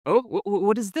Oh,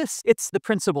 what is this? It's the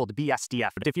principled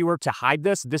BSDF. If you were to hide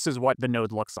this, this is what the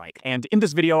node looks like. And in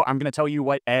this video, I'm going to tell you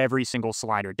what every single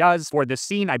slider does. For this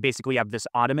scene, I basically have this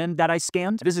ottoman that I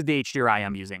scanned. This is the HDRI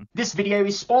I'm using. This video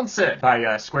is sponsored by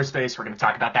Squarespace. We're going to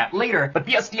talk about that later, but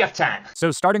BSDF time.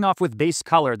 So starting off with base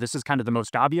color, this is kind of the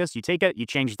most obvious. You take it, you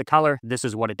change the color, this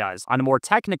is what it does. On a more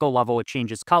technical level, it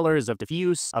changes colors of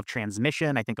diffuse, of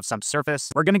transmission, I think of subsurface.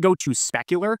 We're going to go to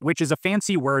specular, which is a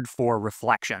fancy word for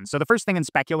reflection. So the first thing in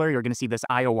specular, you're going to see this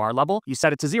IOR level. You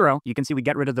set it to 0. You can see we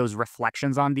get rid of those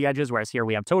reflections on the edges, whereas here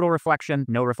we have total reflection,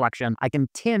 no reflection. I can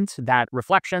tint that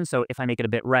reflection, so if I make it a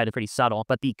bit red, it's pretty subtle,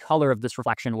 but the color of this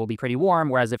reflection will be pretty warm,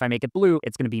 whereas if I make it blue,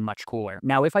 it's going to be much cooler.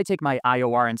 Now, if I take my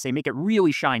IOR and say make it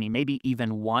really shiny, maybe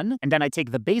even 1, and then I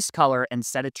take the base color and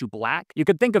set it to black, you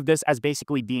could think of this as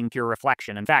basically being pure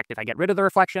reflection. In fact, if I get rid of the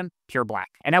reflection, pure black.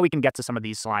 And now we can get to some of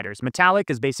these sliders. Metallic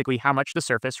is basically how much the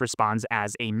surface responds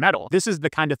as a metal. This is the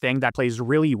kind of thing that plays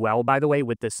really well, by the way,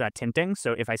 with this tinting.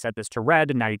 So if I set this to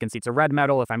red, now you can see it's a red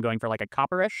metal. If I'm going for like a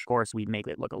copperish, of course, we make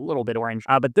it look a little bit orange.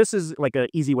 But this is like an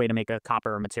easy way to make a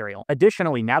copper material.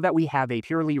 Additionally, now that we have a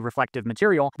purely reflective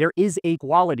material, there is a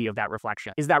quality of that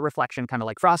reflection. Is that reflection kind of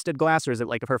like frosted glass, or is it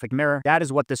like a perfect mirror? That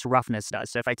is what this roughness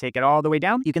does. So if I take it all the way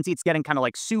down, you can see it's getting kind of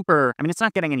like super, I mean, it's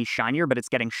not getting any shinier, but it's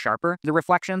getting sharper, the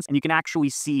reflections, and you can actually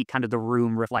see kind of the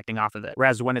room reflecting off of it.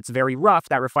 Whereas when it's very rough,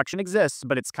 that reflection exists,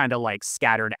 but it's kind of like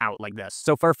scattered out like this.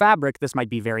 So for fabric, this might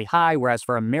be very high, whereas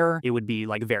for a mirror, it would be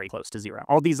like very close to 0.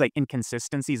 All these like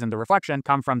inconsistencies in the reflection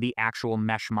come from the actual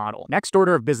mesh model. Next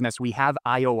order of business, we have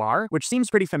IOR, which seems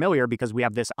pretty familiar because we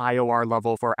have this IOR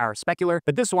level for our specular,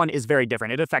 but this one is very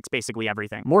different. It affects basically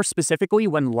everything. More specifically,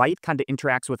 when light kind of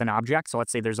interacts with an object, so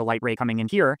let's say there's a light ray coming in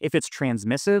here, if it's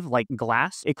transmissive, like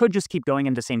glass, it could just keep going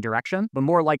in the same direction, but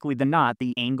more likely than not,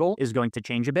 the angle is going to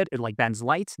change a bit. It like bends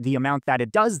light. The amount that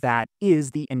it does that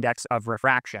is the index of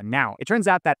refraction. Now, it turns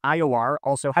out that IOR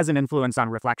also has an influence on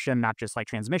reflection, not just like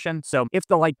transmission. So if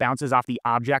the light bounces off the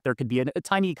object, there could be a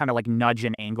tiny kind of like nudge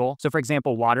in angle. So for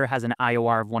example, water has an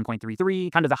IOR of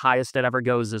 1.33, kind of the highest it ever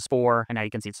goes is 4, and now you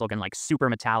can see it's looking like super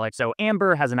metallic. So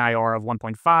amber has an IOR of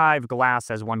 1.5, glass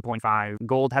has 1.5,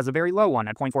 gold has a very low one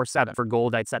at 0.47. For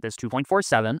gold, I'd set this to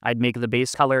 0.47. I'd make the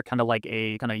base color kind of like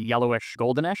a kind of yellowish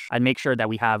goldenish. I'd make sure that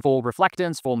we have full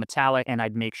reflectance, full metallic, and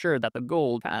I'd make sure that the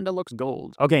gold kind of looks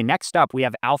gold. Okay, next up, we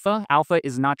have alpha. Alpha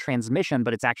is not transmission,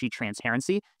 but it's actually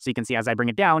transparency. So you can see as I bring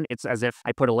it down, it's as if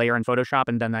I put a layer in Photoshop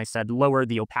and then I said lower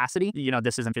the opacity. You know,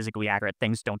 this isn't physically accurate.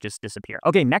 Things don't just disappear.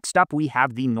 Okay, next up, we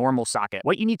have the normal socket.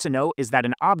 What you need to know is that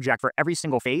an object for every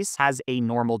single face has a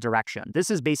normal direction. This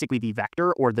is basically the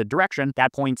vector or the direction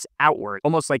that points outward.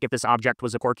 Almost like if this object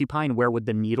was a porcupine, where would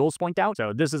the needles point out?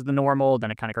 So this is the normal,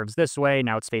 then it kind of curves this way.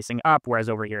 Now it's facing up, whereas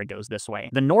over here it goes this way.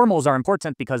 The normals are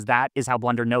important because that is how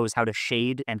Blender knows how to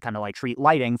shade and kind of like treat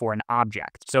lighting for an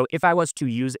object. So if I was to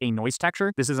use a noise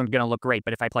texture, this isn't going to look great,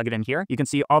 but if I plug it in here, you can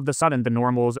see all of a sudden the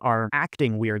normals are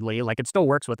acting weirdly, like it still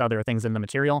works with other things in the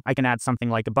material. I can add something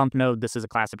like a bump node. This is a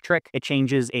classic trick. It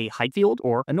changes a height field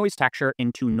or a noise texture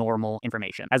into normal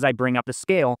information. As I bring up the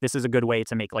scale, this is a good way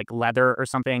to make like leather or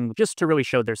something, just to really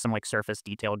show there's some like surface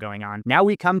detail going on. Now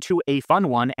we come to a fun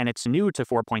one, and it's new to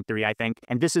 4.3, I think,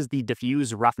 and this is the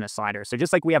diffuse roughness slider. So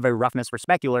just like we have a roughness for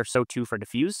specular, so too for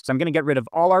diffuse. So I'm going to get rid of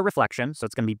all our reflection, so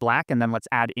it's going to be black, and then let's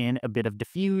add in a bit of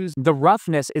diffuse. The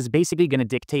roughness is basically going to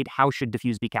dictate how should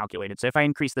diffuse be calculated. So if I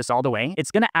increase this all the way,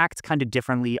 it's going to act kind of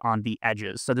differently on the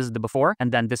edges. So this is the before,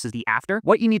 and then this is the after.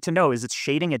 What you need to know is it's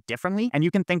shading it differently, and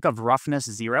you can think of roughness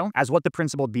 0 as what the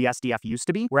principled BSDF used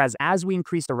to be, whereas as we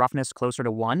increase the roughness closer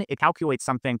to 1, it calculates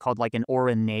something called like an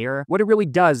aura-nair. What it really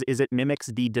does is it mimics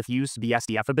the diffuse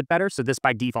BSDF a bit better. So this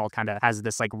by default kind of has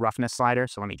this like roughness slider.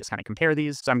 So let me just kind of compare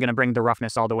these. So I'm going to bring the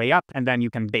roughness all the way up, and then you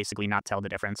can basically not tell the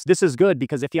difference. This is good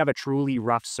because if you have a truly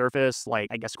rough surface, like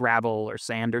I guess gravel or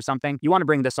sand or something, you want to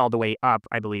bring this all the way up,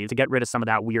 I believe, to get rid of some of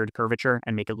that weird curvature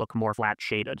and make it look more flat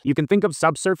shaded. You can think of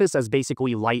subsurface as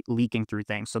basically light leaking through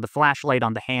things. So the flashlight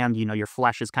on the hand, you know, your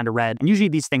flesh is kind of red. And usually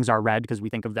these things are red because we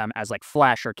think of them as like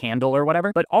flesh or candle or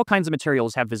whatever. But all kinds of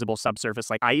materials have visible subsurface,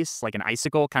 like ice, like an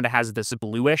icicle kind of has this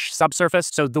bluish subsurface.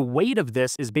 So the weight of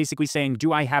this is basically saying,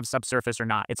 do I have subsurface or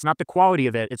not? It's not the quality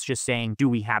of it. It's just saying, do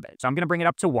we have it? So I'm going to bring it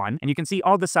up to 1, and you can see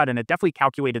all of a sudden it definitely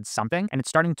calculated something, and it's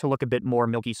starting to look a bit more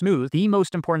milky smooth. The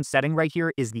most important setting right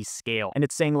here is the scale, and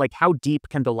it's saying like how deep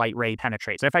can the light ray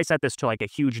penetrate. So if I set this to like a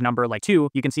huge number like 2,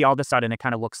 you can see all of a sudden it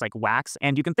kind of looks like wax,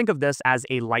 and you can think of this as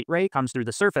a light ray comes through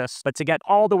the surface, but to get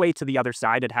all the way to the other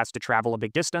side, it has to travel a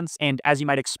big distance. And as you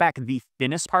might expect, the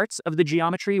thinnest parts of the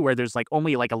geometry, where there's like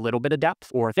only like a little bit of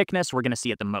depth or thickness, we're going to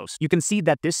see it the most. You can see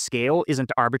that this scale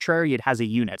isn't arbitrary. It has a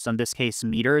unit. So in this case,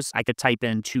 meters. I could type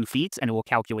in 2 feet and it will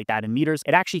calculate that in meters.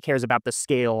 It actually cares about about the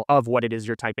scale of what it is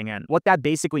you're typing in. What that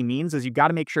basically means is you got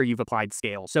to make sure you've applied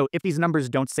scale. So if these numbers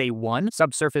don't say 1,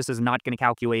 subsurface is not going to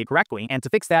calculate correctly. And to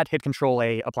fix that, hit Control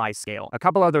A, apply scale. A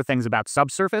couple other things about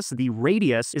subsurface. The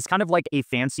radius is kind of like a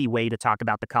fancy way to talk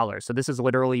about the color. So this is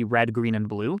literally red, green, and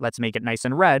blue. Let's make it nice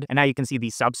and red. And now you can see the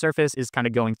subsurface is kind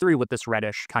of going through with this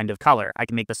reddish kind of color. I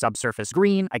can make the subsurface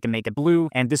green, I can make it blue,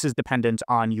 and this is dependent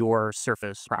on your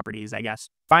surface properties, I guess.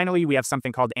 Finally, we have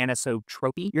something called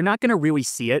anisotropy. You're not going to really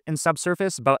see it in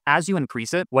subsurface, but as you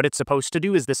increase it, what it's supposed to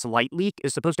do is this light leak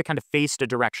is supposed to kind of face the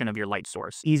direction of your light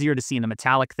source. Easier to see in the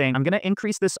metallic thing. I'm going to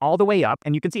increase this all the way up,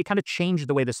 and you can see it kind of changed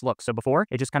the way this looks. So before,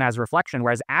 it just kind of has reflection,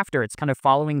 whereas after, it's kind of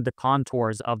following the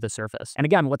contours of the surface. And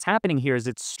again, what's happening here is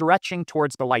it's stretching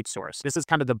towards the light source. This is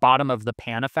kind of the bottom of the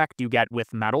pan effect you get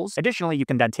with metals. Additionally, you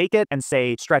can then take it and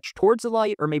say stretch towards the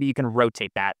light, or maybe you can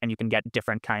rotate that, and you can get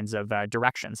different kinds of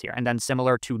directions here. And then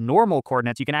similar to normal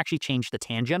coordinates, you can actually change the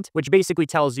tangent, which basically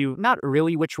tells you not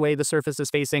really which way the surface is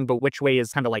facing, but which way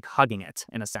is kind of like hugging it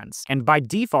in a sense. And by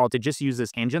default, it just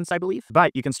uses tangents, I believe.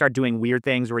 But you can start doing weird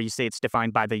things where you say it's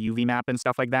defined by the UV map and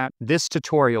stuff like that. This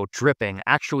tutorial, Dripping,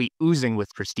 Actually Oozing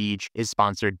with Prestige, is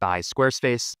sponsored by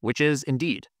Squarespace, which is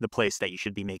indeed the place that you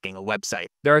should be making a website.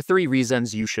 There are 3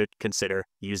 reasons you should consider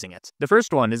using it. The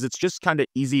first one is it's just kind of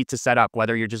easy to set up,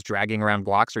 whether you're just dragging around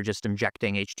blocks or just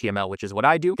injecting HTML, which is what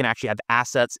I do. You can actually have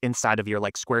assets inside of your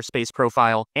like Squarespace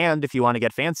profile. And if you want to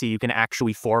get fancy, you can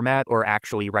actually format or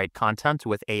actually write content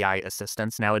with AI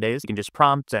assistants nowadays. You can just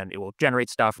prompt and it will generate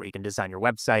stuff, or you can design your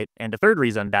website. And the third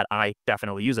reason that I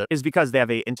definitely use it is because they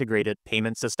have a integrated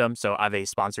payment system. So I have a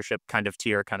sponsorship kind of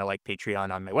tier, kind of like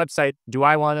Patreon on my website. Do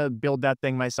I want to build that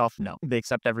thing myself? No. They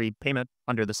accept every payment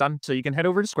under the sun. So you can head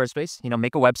over to Squarespace,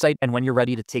 make a website. And when you're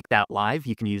ready to take that live,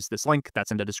 you can use this link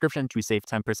that's in the description to save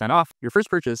 10% off your first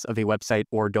purchase of a website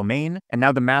or domain. And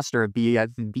now the master of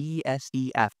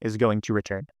BSDF is going to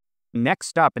return.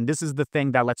 Next up, and this is the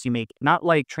thing that lets you make not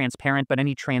like transparent, but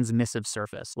any transmissive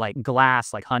surface, like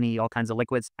glass, like honey, all kinds of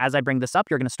liquids. As I bring this up,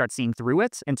 you're going to start seeing through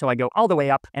it until I go all the way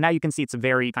up. And now you can see it's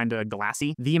very kind of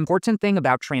glassy. The important thing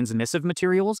about transmissive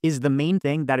materials is the main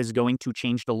thing that is going to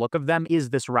change the look of them is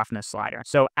this roughness slider.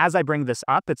 So as I bring this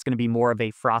up, it's going to be more of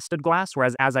a frosted glass,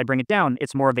 whereas as I bring it down,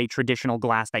 it's more of a traditional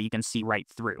glass that you can see right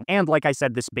through. And like I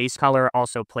said, this base color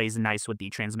also plays nice with the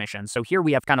transmission. So here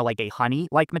we have kind of like a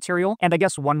honey-like material. And I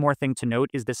guess one more thing to note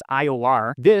is this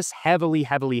IOR. This heavily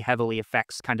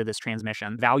affects kind of this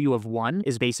transmission. Value of 1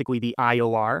 is basically the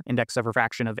IOR, index of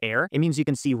refraction of air. It means you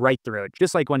can see right through it.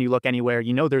 Just like when you look anywhere,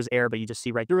 there's air, but you just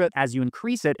see right through it. As you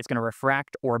increase it, it's going to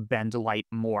refract or bend light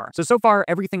more. So far,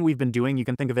 everything we've been doing, you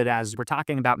can think of it as we're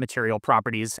talking about material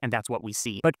properties, and that's what we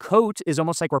see. But coat is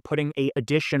almost like we're putting a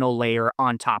additional layer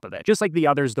on top of it. Just like the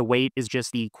others, the weight is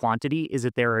just the quantity. Is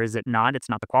it there or is it not? It's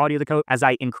not the quality of the coat. As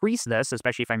I increase this,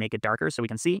 especially if I make it darker so we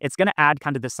can see, it's going to add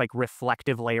kind of this like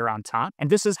reflective layer on top. And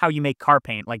this is how you make car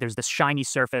paint. Like there's this shiny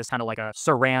surface, kind of like a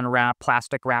saran wrap,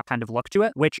 plastic wrap kind of look to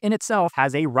it, which in itself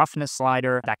has a roughness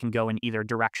slider that can go in either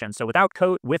direction. So without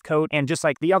coat, with coat, and just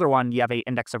like the other one, you have a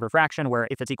index of refraction where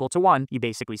if it's equal to 1, you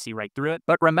basically see right through it.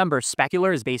 But remember,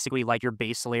 specular is basically like your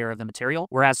base layer of the material,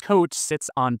 whereas coat sits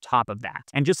on top of that.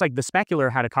 And just like the specular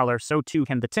had a color, so too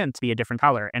can the tint be a different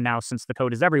color. And now since the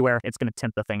coat is everywhere, it's going to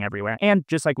tint the thing everywhere. And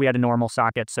just like we had a normal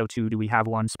socket, so too do we have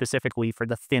one specifically for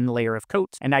the thin layer of coat.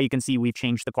 And now you can see we've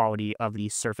changed the quality of the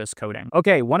surface coating.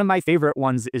 Okay, one of my favorite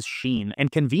ones is sheen.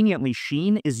 And conveniently,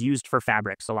 sheen is used for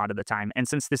fabrics a lot of the time. And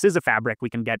since this is a fabric,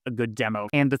 we can get a good demo.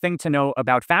 And the thing to know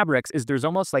about fabrics is there's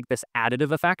almost like this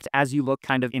additive effect as you look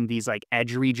kind of in these like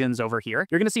edge regions over here.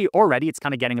 You're going to see already it's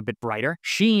kind of getting a bit brighter.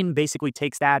 Sheen basically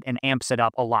takes that and amps it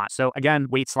up a lot. So again,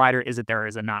 weight slider, is it there or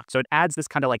is it not? So it adds this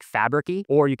kind of like fabric-y,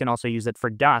 or you can also use it for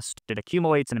dust. It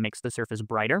accumulates and it makes the surface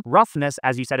brighter. Roughness,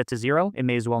 as you set it to 0, it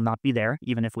may as well not be there,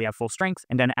 even if we have full strength.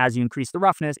 And then as you increase the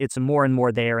roughness, it's more and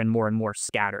more there and more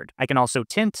scattered. I can also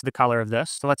tint the color of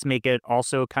this. So let's make it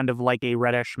also kind of like a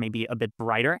reddish, maybe a bit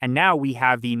brighter. And now we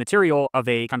have the material of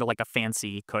a kind of like a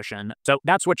fancy cushion. So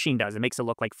that's what sheen does. It makes it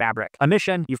look like fabric.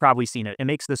 Emission, you've probably seen it. It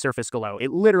makes the surface glow.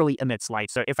 It literally emits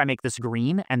light. So if I make this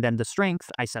green and then the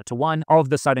strength I set to 1, all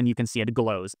of a sudden you can see it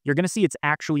glows. You're going to see it's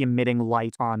actually emitting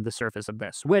light on the surface of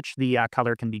this, which the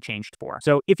color can be changed for.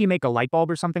 So if you make a light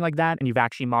bulb or something like that, and you've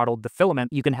actually modeled the filament,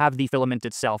 you can have the filament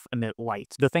itself emit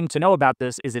light. The thing to know about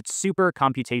this is it's super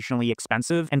computationally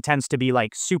expensive and tends to be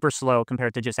like super slow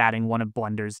compared to just adding one of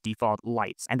Blender's default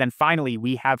lights. And then finally,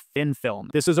 we have thin film.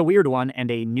 This is a weird one and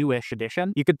a newish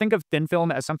addition. You could think of thin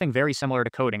film as something very similar to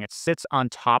coating. It sits on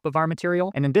top of our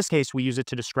material. And in this case, we use it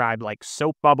to describe like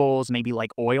soap bubbles, maybe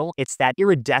like oil. It's that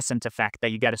iridescent effect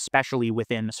that you get especially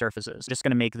within surfaces. Just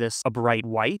going to make this a bright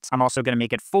white. I'm also going to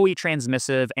make it fully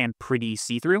transmissive and pretty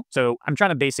see-through. So I'm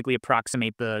trying to basically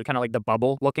approximate the kind of like the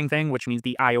bubble looking thing, which means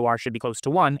the IOR should be close to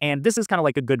 1. And this is kind of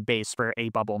like a good base for a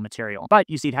bubble material. But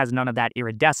you see it has none of that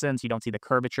iridescence. You don't see the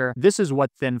curvature. This is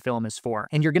what thin film is for.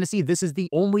 And you're going to see this is the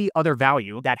only other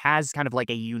value that has kind of like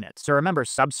a unit. So remember,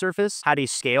 subsurface had a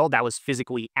scale that was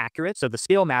physically accurate. So the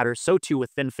scale matters. So too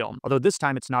with thin film. Although this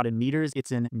time it's not in meters,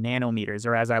 it's in nanometers,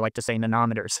 or as I like to say,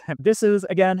 nanometers. This is,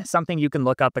 again, something you can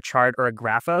look up a chart or a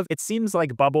graph of. It seems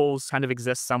like bubbles kind of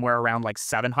exist somewhere around like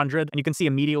 700. And you can see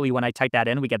immediately when I type that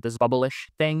in, we get this bubble-ish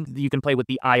thing. You can play with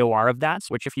the IOR of that,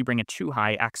 which if you bring it too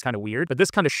high, acts kind of weird. But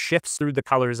this kind of shifts through the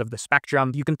colors of the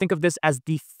spectrum. You can think of this as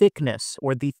the thickness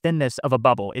or the thinness of a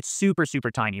bubble. It's super,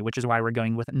 super tiny, which is why we're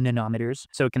going with nanometers.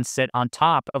 So it can sit on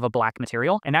top of a black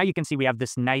material. And now you can see we have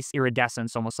this nice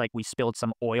iridescence, almost like we spilled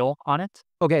some oil on it.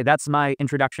 Okay, that's my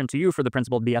introduction to you for the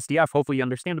principle of BSDF. Hopefully you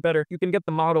understand it better. You can get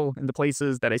the model in the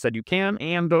places that I said you can,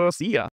 and see ya.